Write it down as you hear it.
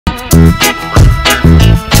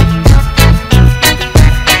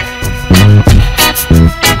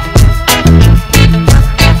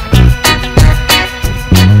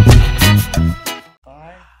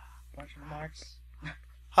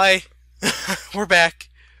Hi, we're back.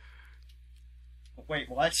 Wait,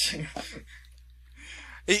 what?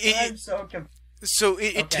 I'm so confused. So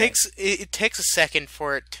it Okay. takes a second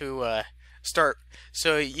for it to start.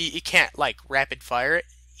 So you can't like rapid fire it.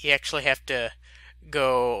 You actually have to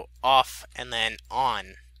go off and then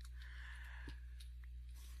on.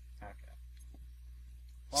 Okay.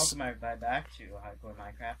 Welcome everybody back to Hardcore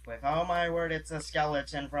Minecraft with, oh my word, it's a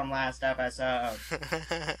skeleton from last episode.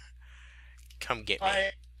 Come get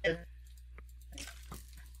me.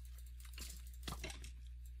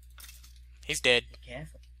 He's dead. Be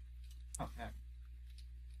careful. Oh, no.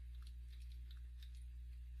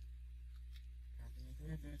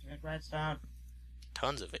 Redstone.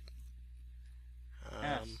 Tons of it.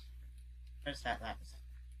 Yes. Where's that lapis?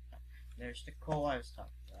 There's the coal I was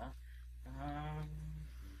talking about.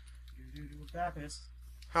 Lapis.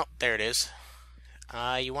 Oh, there it is.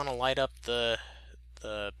 You want to light up the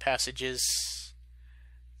passages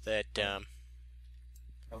that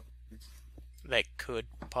Oh. that could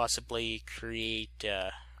possibly create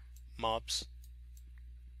mobs.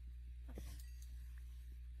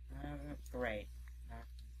 Great.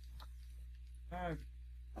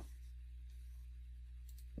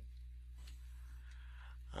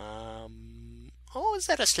 Oh, is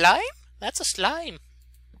that a slime? That's a slime.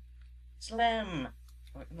 Slim.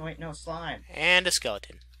 Wait, no, slime. And a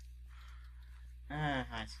skeleton.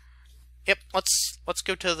 Nice. Yep, let's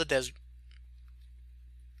go to the desert.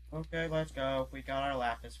 Okay, let's go. We got our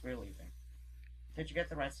lapis. We're leaving. Did you get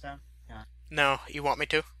the redstone? Yeah. No, you want me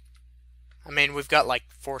to? I mean, we've got like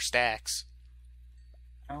 4 stacks.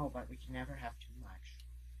 Oh, but we can never have too much.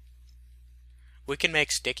 We can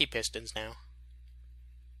make sticky pistons now.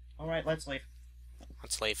 Alright, let's leave.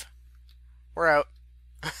 Let's leave. We're out.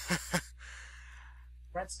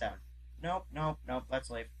 Redstone. Nope, let's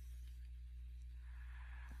leave.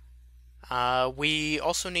 We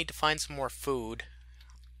also need to find some more food.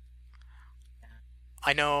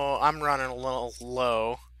 I know I'm running a little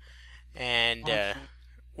low, and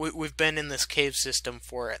we've been in this cave system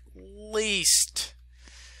for at least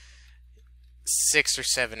 6 or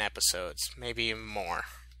 7 episodes, maybe even more.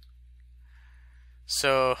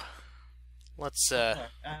 So let's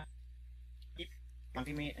keep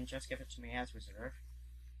zombie meat and just give it to me as reserve.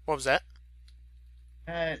 What was that?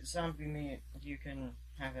 Zombie meat, you can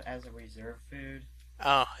have it as a reserve food.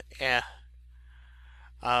 Oh, yeah.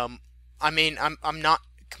 I mean, I'm not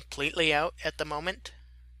completely out at the moment,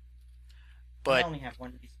 but I only have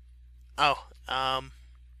one piece. oh,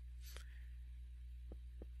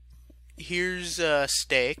 here's a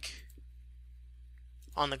steak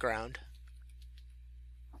on the ground.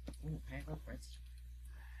 Ooh, I love redstone.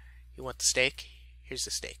 You want the steak? Here's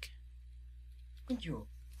the steak. Thank you.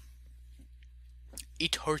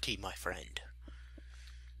 Eat hearty, my friend.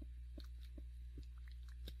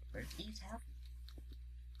 Eat healthy.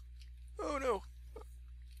 Oh no.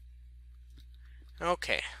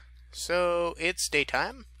 Okay, so it's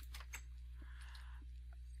daytime.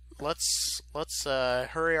 Let's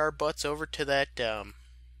hurry our butts over to that Okay,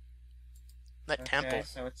 temple.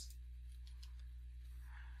 so it's.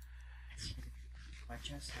 I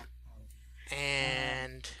just have.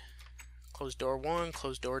 And close door 1,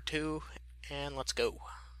 close door 2, and let's go.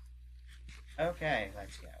 Okay,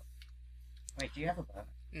 let's go. Wait, do you have a boat?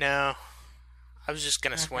 No, I was just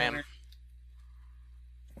gonna swim. Wait,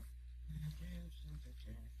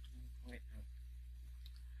 no.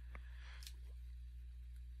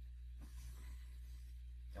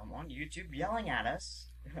 Don't want YouTube yelling at us.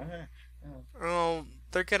 Oh, Oh,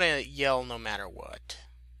 they're gonna yell no matter what.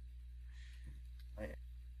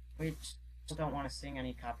 we still don't want to sing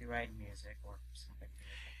any copyright music or something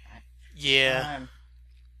like that. Yeah,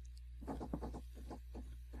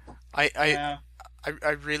 I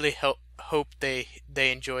really hope they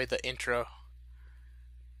enjoy the intro.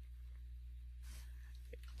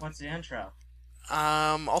 What's the intro?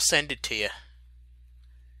 I'll send it to you.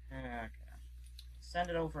 Okay.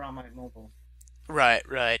 Send it over on my mobile. Right.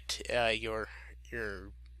 Your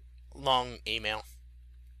long email.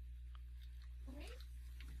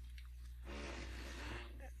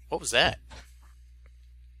 What was that?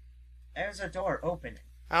 There's a door opening.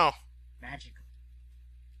 Oh, Magical.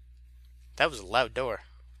 that was a loud door.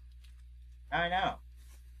 I know.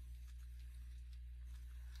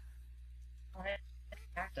 Oh, hey,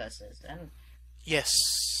 cactuses and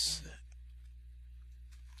Yes.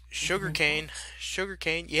 Sugarcane.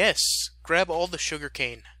 Yes. Grab all the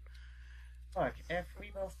sugarcane. Look, if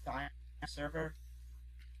we both die on the server...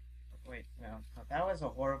 Wait, no. That was a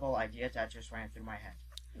horrible idea that just ran through my head.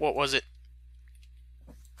 What was it?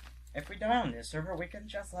 If we die on this server, we can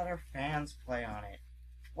just let our fans play on it.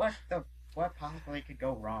 What possibly could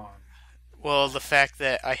go wrong? Well, the fact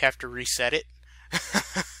that I have to reset it.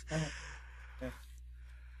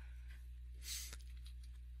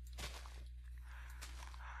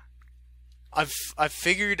 I've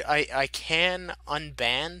figured I can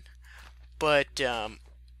unban, but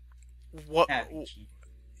what That'd be cheating.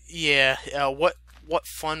 yeah what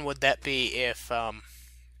fun would that be if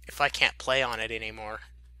I can't play on it anymore?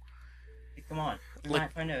 Hey, come on, we Like-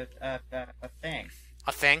 might find a thing.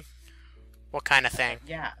 A thing? What kind of thing?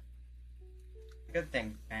 Yeah. Good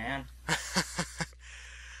thing, man.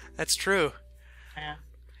 That's true. Yeah.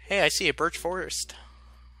 Hey, I see a birch forest.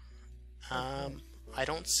 I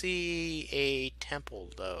don't see a temple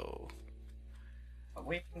though. But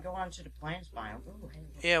we can go on to the plains biome. Ooh, hey,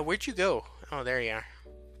 look, Yeah, where'd you go? Oh, there you are.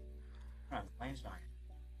 we're on the plains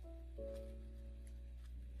biome.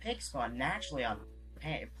 Pigs spawn naturally on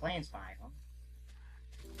the plains biome.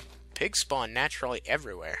 Pigs spawn naturally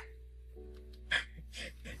everywhere.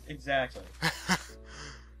 Exactly.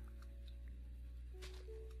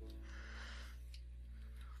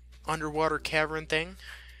 Underwater cavern thing.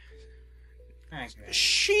 Okay.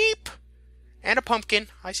 Sheep! And a pumpkin.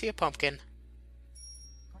 I see a pumpkin.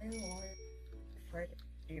 Why are you afraid of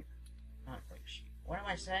sheep? Not afraid of sheep. What am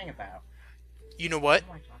I saying about? You know what?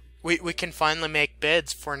 What am I talking We can finally make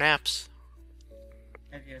beds for naps.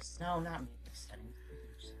 about? No, not me. Setting.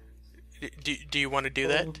 Do you want to do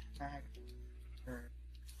that?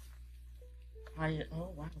 Oh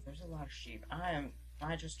wow, there's a lot of sheep.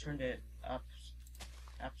 I just turned it up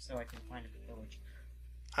so I can find a village.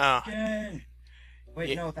 Pumpkin! Wait,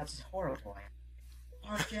 Yeah. no, that's horrible.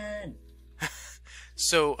 Pumpkin!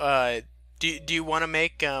 So, do you want to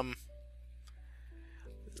make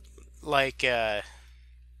like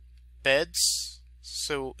beds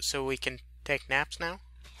so we can take naps now?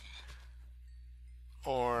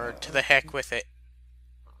 Or to the heck with it?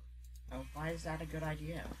 Oh, why is that a good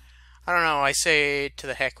idea? I don't know. I say to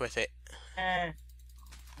the heck with it.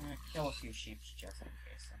 Kill a few sheep just in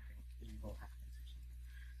case something evil happens or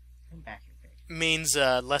something. Come back here, baby. Means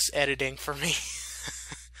less editing for me.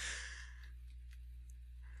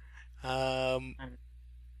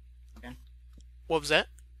 Okay. What was that?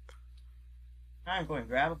 I'm going to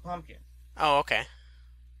grab a pumpkin. Oh, okay.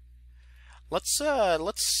 Let's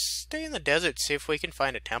stay in the desert, see if we can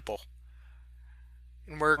find a temple.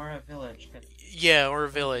 And we're Or a village. 'Cause yeah, or a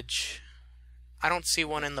village. I don't see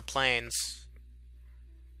one in the plains.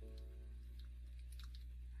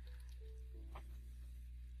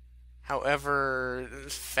 However,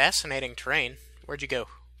 fascinating terrain. Where'd you go?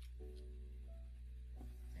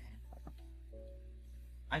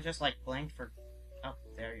 I just like blinked for. Oh,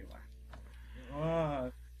 there you are.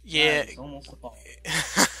 Oh, Yeah. it's almost a ball.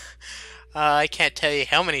 I can't tell you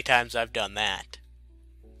how many times I've done that.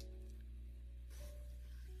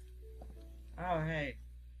 Oh, hey.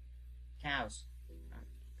 Cows.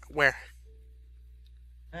 Where?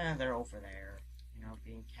 They're over there. You know,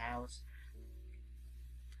 being cows.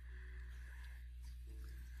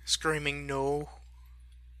 Screaming no.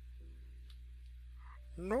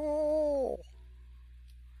 No.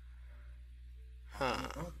 Huh.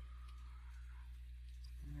 Oh.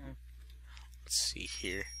 Let's see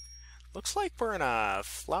here. Looks like we're in a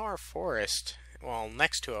flower forest. Well,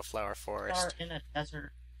 next to a flower We are forest. in a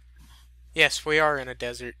desert. Yes, we are in a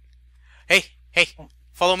desert. Hey,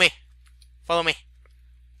 follow me. Follow me.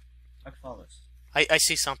 What follows? I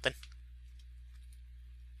see something.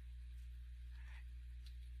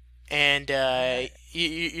 And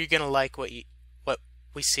you're gonna like what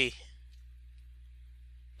we see.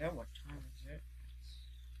 Yeah, what time is it?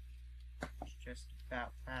 It's just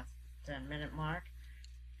about past the 10-minute mark.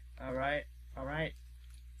 Alright.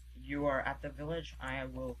 You are at the village. I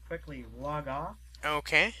will quickly log off.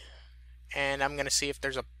 Okay. And I'm gonna see if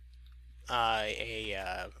there's a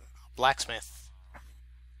blacksmith.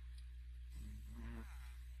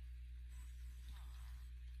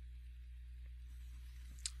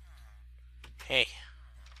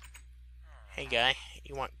 Hey guy,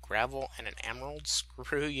 you want gravel and an emerald?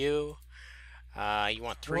 Screw you. You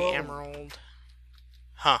want 3 Whoa. emerald?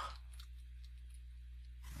 Huh.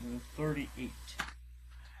 38.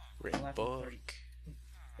 Written 11:30. book.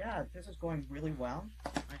 Yeah, this is going really well.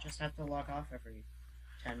 I just have to log off every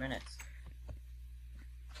 10 minutes.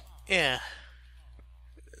 Yeah.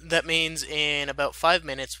 That means in about 5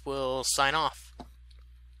 minutes we'll sign off.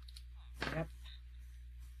 Yep.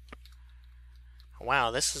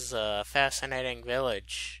 Wow, this is a fascinating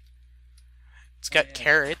village. It's got yeah.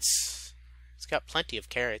 carrots. It's got plenty of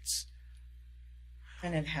carrots.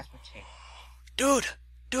 And it has potato.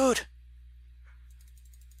 Dude!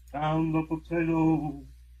 Found the potato.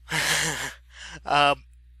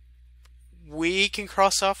 We can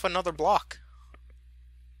cross off another block.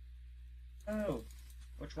 Oh,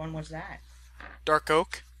 which one was that? Dark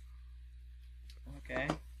Oak. Okay.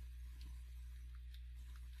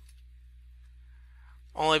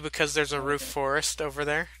 Only because there's a roof forest over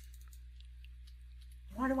there.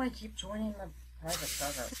 Why do I keep joining the private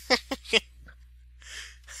server?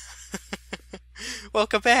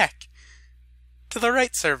 Welcome back to the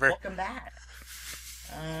right server. Welcome back.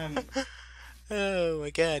 Oh my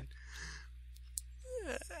god.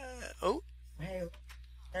 Oh. Hey,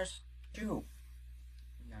 there's two.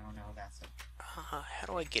 No, that's it. How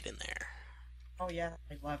do I get in there? Oh yeah,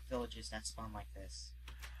 I love villages that spawn like this.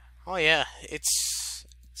 Oh yeah, it's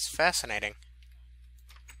fascinating.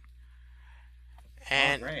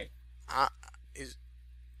 And oh, great.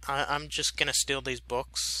 I'm just gonna steal these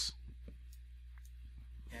books.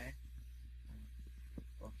 Okay.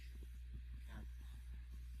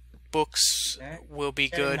 Books Okay. will be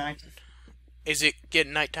Getting good. Is it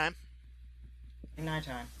getting nighttime?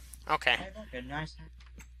 Nighttime. Okay. Hey, look, a nice.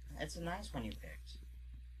 It's a nice one you picked.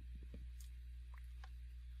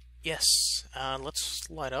 Yes. Let's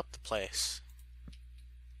light up the place.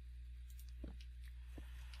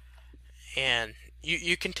 And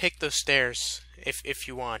you can take those stairs if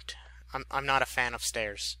you want. I'm not a fan of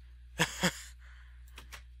stairs.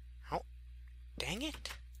 Oh, dang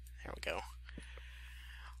it! There we go.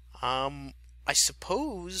 I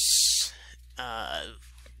suppose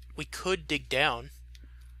we could dig down.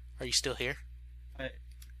 Are you still here?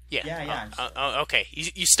 Yeah. Yeah. Okay.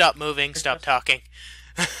 You stop moving. Stop talking.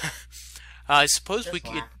 I suppose we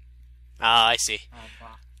could. Ah, I see.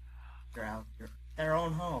 You're out. You're their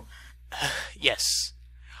own home. Yes.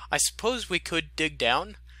 I suppose we could dig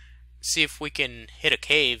down, see if we can hit a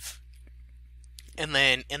cave, and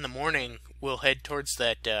then in the morning we'll head towards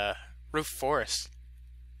that roof forest.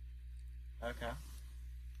 Okay.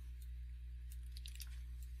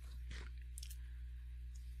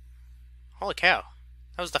 Holy cow.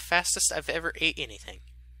 That was the fastest I've ever ate anything.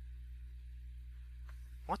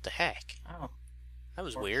 What the heck? Oh. That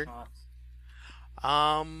was pork weird. chops.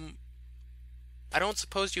 I don't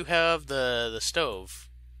suppose you have the stove.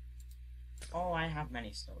 Oh, I have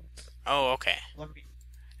many stoves. Oh, okay. Look,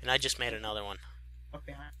 And I just made another one. look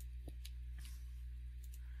behind.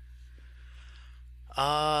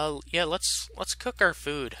 Yeah, let's cook our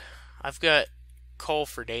food. I've got coal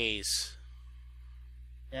for days.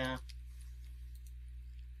 Yeah.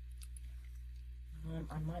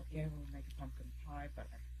 I might be able to make a pumpkin pie, but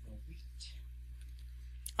I have no wheat.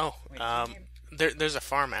 Oh, Wait, there's a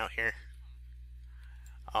farm out here.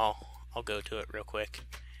 I'll go to it real quick.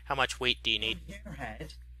 How much wheat do you need? Your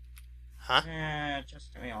head. Huh?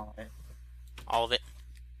 Just give me all of it. All of it?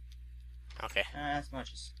 Okay. As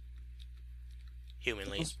much as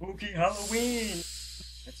Humanly. spooky Halloween.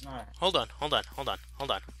 It's not. Hold on.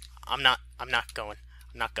 I'm not going.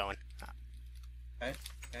 I'm not going. Okay.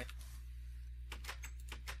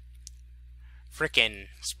 Frickin'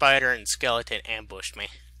 spider and skeleton ambushed me.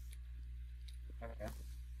 Okay.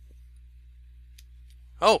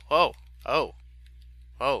 Oh.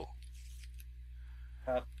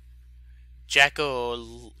 Uh,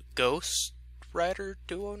 Jacko Ghost Rider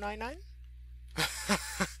 2099?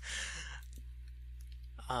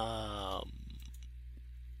 I'll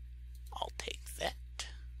take that.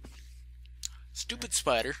 Stupid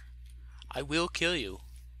spider. I will kill you.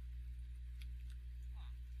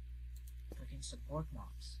 cooking some pork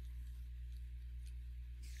mobs.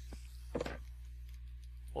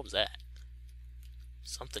 What was that?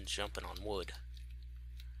 Something's jumping on wood.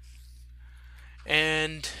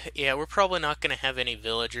 And, yeah, we're probably not going to have any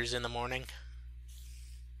villagers in the morning.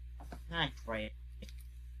 Not great.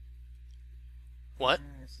 What?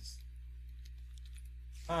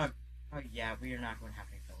 Oh yeah, we are not going to have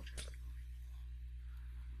any villagers.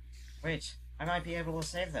 Wait, I might be able to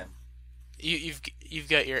save them. You've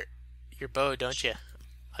got your bow, don't you?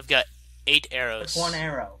 I've got 8 arrows. With one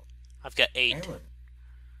arrow. I've got 8.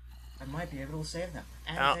 I might be able to save them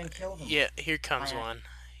and then kill them. Yeah, here comes one.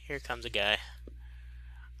 Here comes a guy.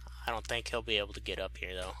 I don't think he'll be able to get up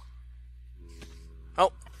here though.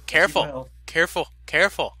 Oh, careful! Careful!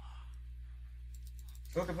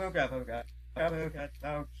 Booga.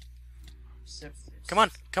 Oh. Come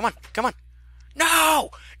on! No!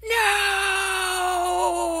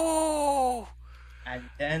 And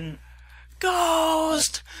then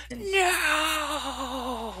Ghost! No!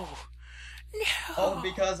 Oh,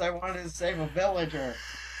 because I wanted to save a villager.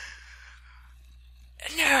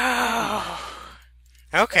 No.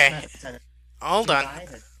 Okay, That's a hold on.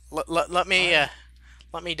 divide. Let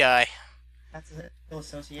me die. That's a ill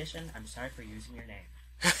association. I'm sorry for using your name.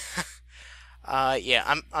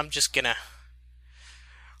 Yeah, I'm just gonna.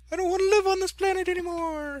 I don't want to live on this planet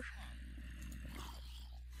anymore.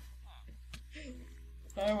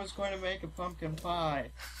 I was going to make a pumpkin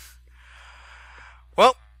pie.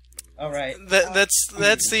 Well, All right. that's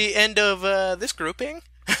the end of this grouping.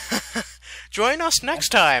 Join us next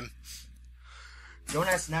time. Join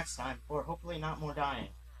us next time for hopefully not more dying.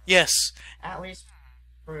 Yes, At least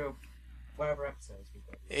for whatever episodes we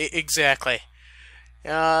go. exactly.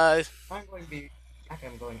 I'm going to be back.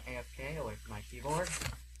 I'm going AFK away from my keyboard.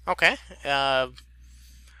 Okay.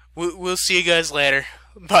 We'll see you guys later.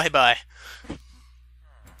 Bye bye.